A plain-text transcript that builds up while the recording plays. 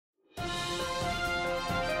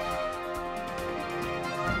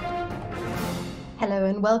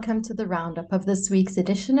and welcome to the roundup of this week's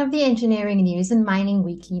edition of the Engineering News and Mining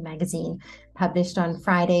Weekly magazine, published on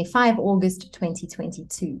Friday, 5 August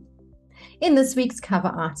 2022. In this week's cover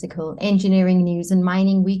article, Engineering News and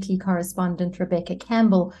Mining Weekly correspondent Rebecca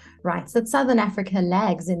Campbell writes that Southern Africa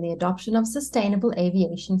lags in the adoption of sustainable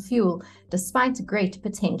aviation fuel, despite great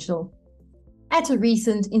potential. At a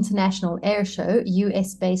recent international air show,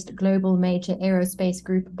 US-based global major aerospace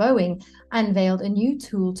group Boeing unveiled a new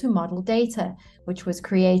tool to model data, which was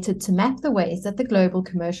created to map the ways that the global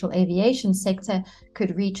commercial aviation sector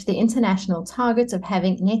could reach the international target of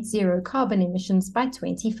having net zero carbon emissions by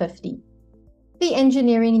 2050. The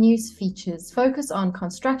Engineering News features focus on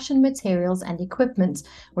construction materials and equipment,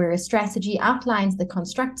 where a strategy outlines the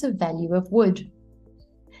constructive value of wood,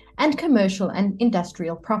 and commercial and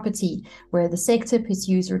industrial property, where the sector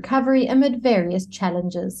pursues recovery amid various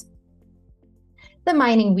challenges. The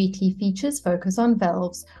Mining Weekly features focus on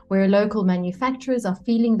valves, where local manufacturers are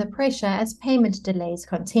feeling the pressure as payment delays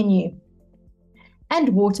continue, and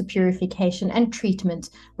water purification and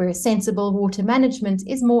treatment, where sensible water management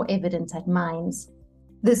is more evident at mines.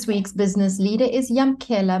 This week's business leader is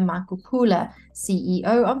Yamkela Makupula, CEO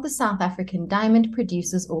of the South African Diamond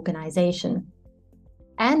Producers Organization.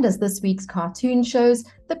 And as this week's cartoon shows,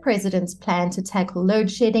 the president's plan to tackle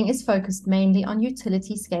load shedding is focused mainly on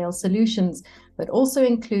utility-scale solutions, but also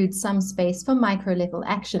includes some space for micro-level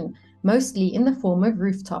action, mostly in the form of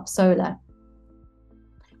rooftop solar.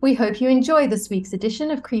 We hope you enjoy this week's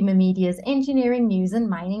edition of Creamer Media's Engineering News and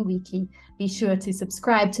Mining Weekly. Be sure to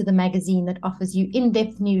subscribe to the magazine that offers you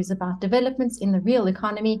in-depth news about developments in the real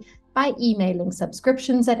economy by emailing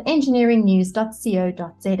subscriptions at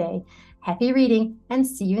engineeringnews.co.za. Happy reading and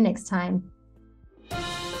see you next time.